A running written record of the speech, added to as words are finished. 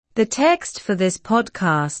The text for this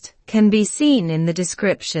podcast can be seen in the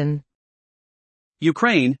description.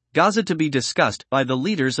 Ukraine, Gaza to be discussed by the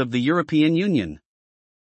leaders of the European Union.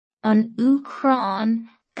 An Ucraine,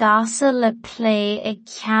 Gaza le play a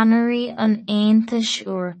canary an Aontais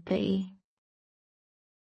Eorpaí.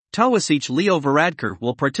 Taoiseach Leo Varadkar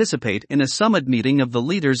will participate in a summit meeting of the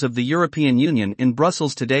leaders of the European Union in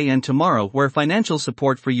Brussels today and tomorrow, where financial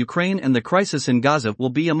support for Ukraine and the crisis in Gaza will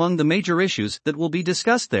be among the major issues that will be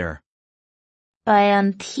discussed there. By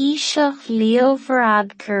an Taoiseach Leo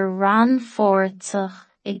Varadkar ran fórtach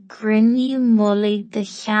I gcruinniú moladh de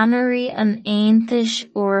cheannairí an Aontais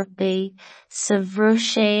Eorpaí sa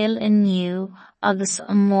Bhrusail inniu agus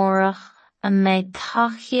amórach a mbeidh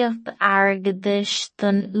tacaíocht airgeadais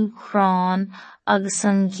don Ucraine agus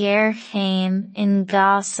an ghearrchéim in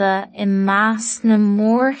Gaza I measc na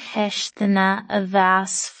mórcheisteanna a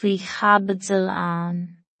bheas faoi chabadal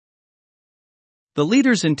ann. The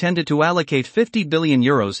leaders intended to allocate €50 billion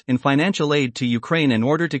in financial aid to Ukraine in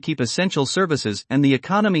order to keep essential services and the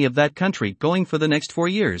economy of that country going for the next 4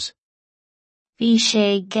 years. Bhí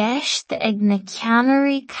sé gceist ag na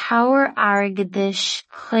ceannairí cabhair airgeadais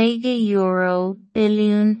 €50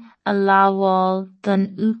 billiún a labháil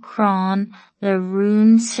don Ucraine le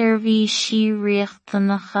rún seirbhísí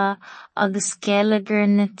riachtaнаcha agus geilleagar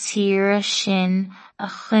na tíre sin a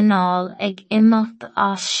choinneáil ag imeacht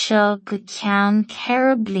as seo go ceann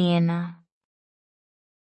ceithre bliana.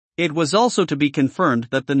 It was also to be confirmed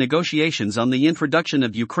that the negotiations on the introduction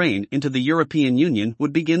of Ukraine into the European Union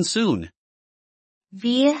would begin soon.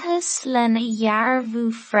 Bíothas lena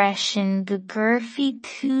dhearbhú freisin go gcuirfí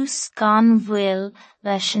tús gan bhfuil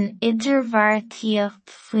leis an idirbheartaíocht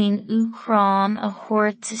faoin Ucraine a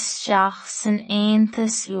thabhairt isteach san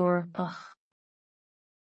Aontas Eorpach.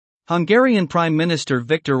 Hungarian Prime Minister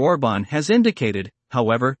Viktor Orbán has indicated,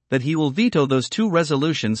 however, that he will veto those two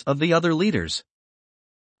resolutions of the other leaders.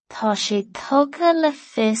 Tá sé tugadh le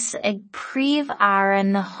fios ag príomh-aire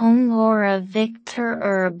na Hungóra Viktor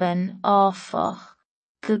Orbán áfach,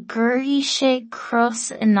 go gcuirfí sé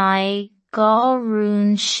cros in aghaidh dhá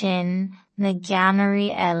rún sin na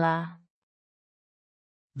geannairí eile.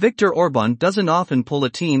 Viktor Orbán doesn't often pull a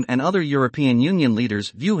team, and other European Union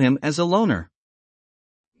leaders view him as a loner.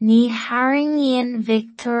 Ní hairníonn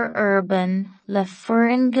Viktor Orbán le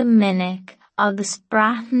foireann go minic agus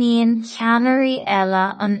braithníonn ceannairí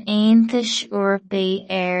eile an Aontais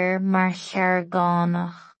Eorpaí mar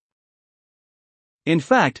cheargánach. In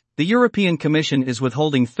fact, the European Commission is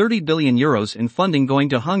withholding €30 billion in funding going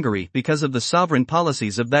to Hungary because of the sovereign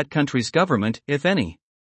policies of that country's government, if any.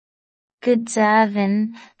 Go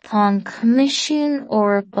deimhin, tá an Comisiún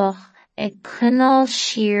Eorpach ag coinneáil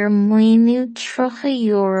siar maoiniú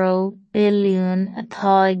 €30 billiún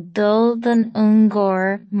atá ag dul don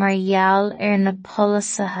Ungóir mar gheall na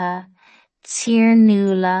polasaithe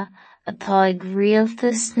tírdhniúla atá ag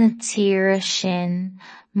rialtas na tíre sin,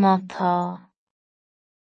 má tá.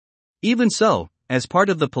 Even so, as part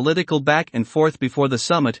of the political back and forth before the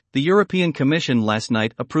summit, the European Commission last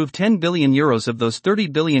night approved €10 billion of those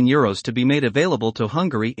 €30 billion to be made available to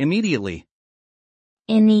Hungary immediately.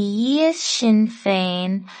 Ina dhiaidh sin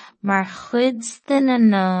féin, mar chuid den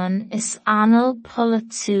anón is annal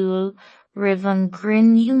polatúil roimh an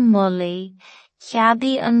gcruinniú moladh,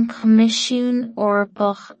 cheadaigh an Comisiún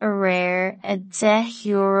Eorpach a réir a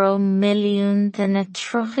 €10 milliún de na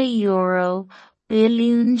 €30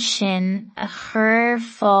 billiún sin a chur ar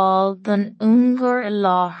fáil don Ungóir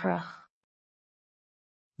láithreach.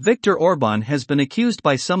 Viktor Orbán has been accused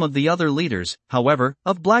by some of the other leaders, however,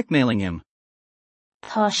 of blackmailing him.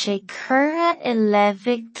 Tá sé curtha I le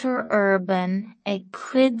Viktor Orbán ag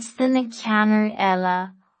cuid de na ceannairí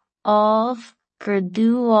eile, ábhar gur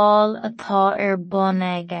dúsháil atá ar bun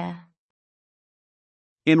aige.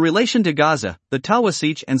 In relation to Gaza, the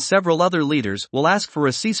Taoiseach and several other leaders will ask for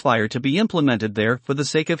a ceasefire to be implemented there for the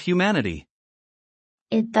sake of humanity.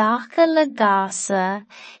 I dtaca le Gaza,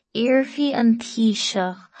 iarfaidh an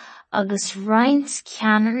Taoiseach agus roinnt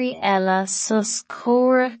ceannairí eile sus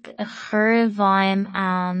comhrac a chur i bhfeidhm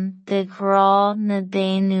ann de ghrád na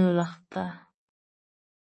déanúlachta.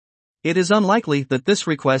 It is unlikely that this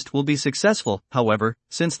request will be successful, however,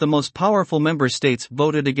 since the most powerful member states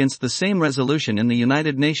voted against the same resolution in the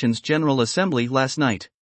United Nations General Assembly last night.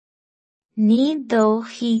 Ní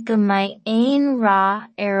dócha go mbeidh aon rá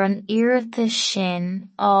ar an iarratas sin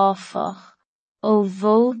áfach, ó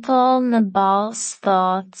vótáil na Ball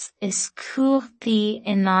Stát is cuachtaí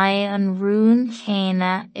in aghaidh an rún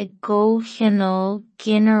chéine I ggócheanól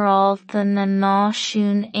ginearálta na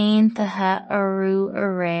Náisiún Aontaithe orthu a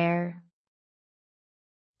réir.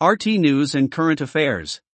 RT News and Current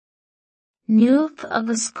Affairs. Nuacht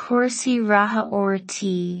agus cúrsaí ratha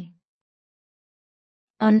ortaí.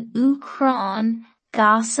 An Uachtaráin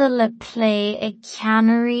gasa le plé ag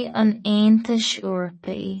ceannairí an Aontais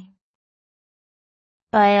Eorpaí.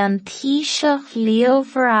 Ba an Taoiseach Leo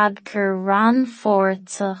Varadkar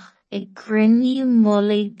rann-pháirteach ag gcruinniú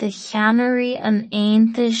moladh de cheannairí an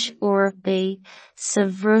Aontais Eorpaí sa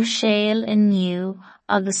Bhroiséal inniu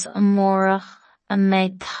agus amórach a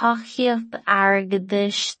mbeidh tacaíocht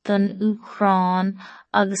airgeadais don Uachtaráin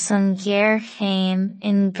agus an Ghearchéim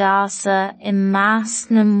in Gaza i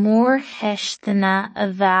measc na mórcheisteanna a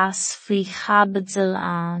mheas faoi chabadal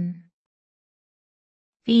ann.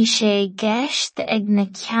 Bhí sé gceist ag na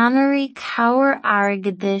ceannairí cabhair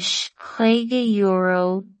airgeadais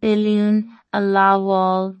 €50 billiún a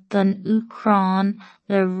leabháil don Uachtaráin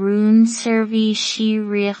le rún seirbhísí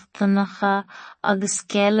riachtanácha agus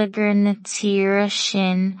geilleagar na tíre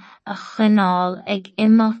sin a choinneáil ag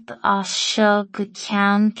imeacht as seo go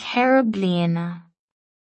ceann ceithre bliana.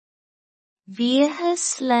 Bhíothas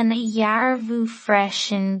lena dhearbhú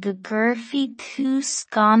freisin go gcuirfí tús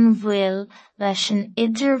gan bhfuil leis an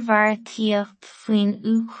idirbheartaíocht faoin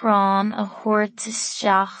Uachtaráin a thabhairt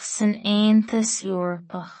isteach san Aontas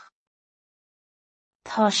Eorpach.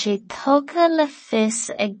 Tá sé tugadh le fios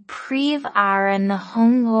ag príomh-aire na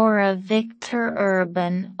hungóra Viktor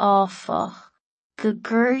Orbán áfach, go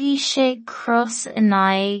gcuirfí sé cros in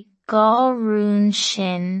aghaidh dhá rún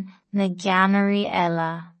sin na geannairí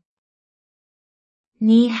eile.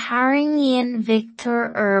 Ní hairníonn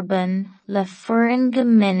Viktor Orbán le foireann go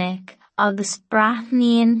minic agus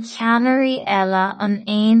braithníonn ceannairí eile an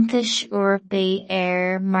Aontais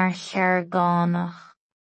Eorpaí mar cheargánach.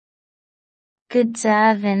 Go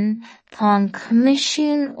deimhin tá an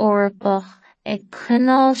Coimisiún Eorpach ag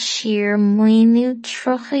coinneáil siar maoiniú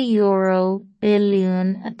 €30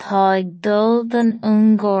 billiún atá ag dul don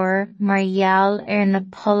Ungóir mar gheall na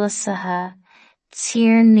polasaithe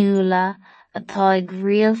tíre-nua atá ag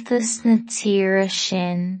rialtas na tíre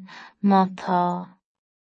sin má tá.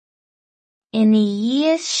 Ina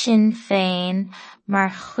dhiaidh Sinn Féin mar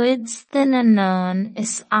chuid de na nón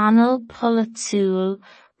is annal polaitíoil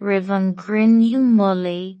roimh an gcruinniú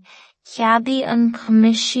moladh, cheadaigh an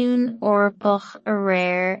Coimisiún Eorpach a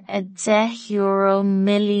réir a €10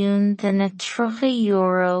 milliún de na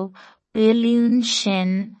 €30 billiún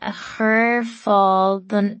sin a chur ar fáil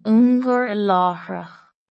don Ungóir i láthrach.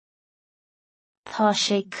 Tá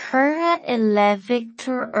sé curtha i le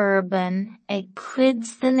Viktor Orbán ag cuid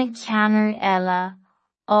de na ceannairí eile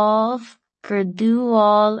ábhar gur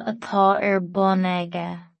dúsháil atá ar bun aige.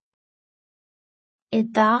 I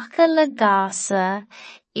dtaca le Gaza,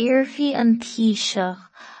 iarfaidh an Taoiseach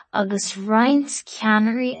agus roinnt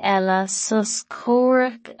ceannairí eile sos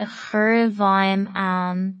comhrac a chur i bhfeidhm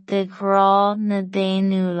ann de ghrád na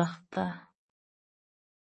déanúlachta.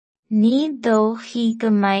 Ní dóchaí go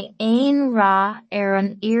mbeidh aon rath ar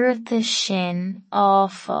an iarratas sin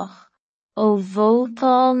áfach ó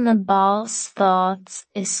vótáil na Ball Stát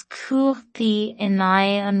is cuachtaí in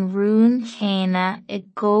aghaidh an rún chéine i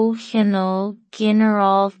gcomhcheangal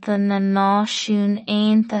ginearálta na Náisiún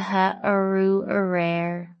Aontaithe orthu a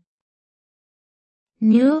réir.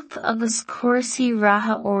 Nuacht agus cúrsaí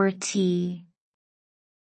ratha ortaí.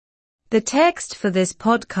 The text for this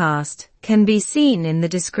podcast can be seen in the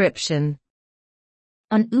description.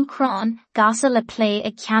 An Uachtaráin gasa le plé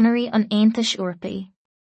ag ceannairí an Aontais Eorpaí.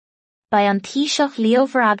 Ba an Taoiseach Leo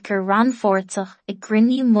Varadkar rann-pháirteach ag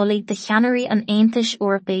gcruinniú moladh de cheannairí an Aontais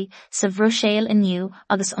Eorpaí sa Bhroiséal inniu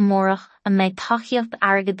agus amórach a mbeidh tacaíocht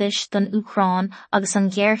airgeadais don Uachtaráin agus an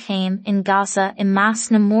Ghearchéim in Gaza i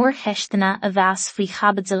measc na mórcheisteanna a mheas faoi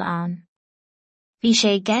chabadal ann. Bhí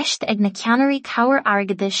sé gceist ag na ceannairí cabhair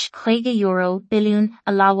airgeadais €50 billiún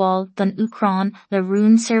a leabháil don Uachtaráin le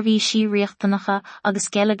rún seirbhísí riachtanácha agus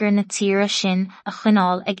geilleagar na tíre sin a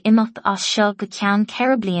choinneáil ag imeacht as seo go ceann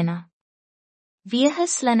ceithre bliana.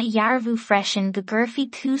 Bhíothas lena dhearbhú freisin go gcuirfí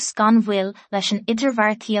tús gan bhfuil leis an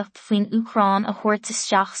idirbheartaíocht faoin Uachtaráin a thabhairt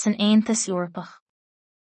isteach san Aontas Eorpach.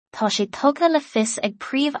 Tá sé tugadh le fios ag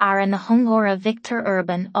príomh-aire na hungóra Viktor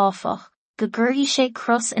Orbán áfach, go gcuirfí sé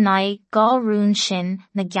cros in aghaidh dhá rún sin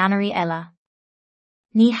na geannairí eile.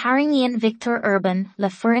 Ní hairníonn Viktor Orbán le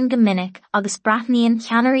foireann go minic agus braithníonn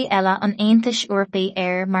ceannairí eile an Aontais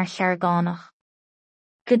Eorpaí mar cheargánach.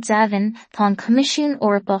 Go deimhin tá an Coimisiún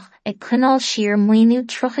Eorpach ag coinneáil siar maoiniú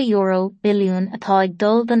 €30 billiún atá ag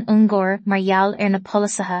dul don Ungóir mar gheall na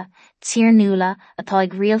polasaithe tíre-nua atá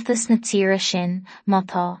ag rialtas na tíre sin má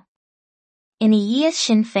tá. Ina dhias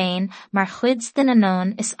sin féin mar chuid den anón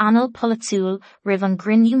is anal politúil roimh an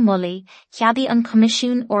gcruinniú mulaí, cheadaí an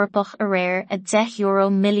Comisiún Eorpach a réir a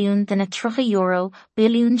 €10 milliún de na €30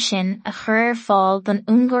 billiún sin a chur ar fáil don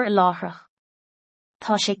Ungor láithreach.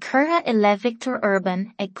 Tá sé curtha i le Victor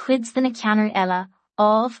Orban ag cuid de na ceannairí eile,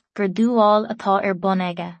 ábh gur dúsháil atá ar bun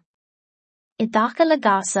aige. I dtaca le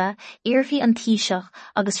gasa, iarfaí an Taoiseach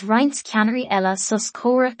agus roinnt ceannairí eile sus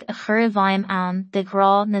cóireach a chur bhaim ann de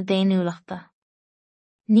ghrád na déanúlachta.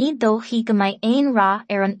 Ní dóchaí go mbeidh aon rath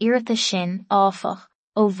ar an iarratas sin áfach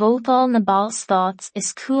ó vótáil na Ball Stát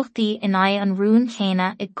is cuachtaí in aghaidh an rún chéine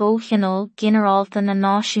i ggócheanól ginearálta na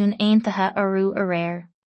Náisiún Aontaithe orthu a réir.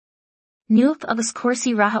 Nuacht agus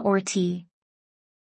cúrsaí ratha ortaí,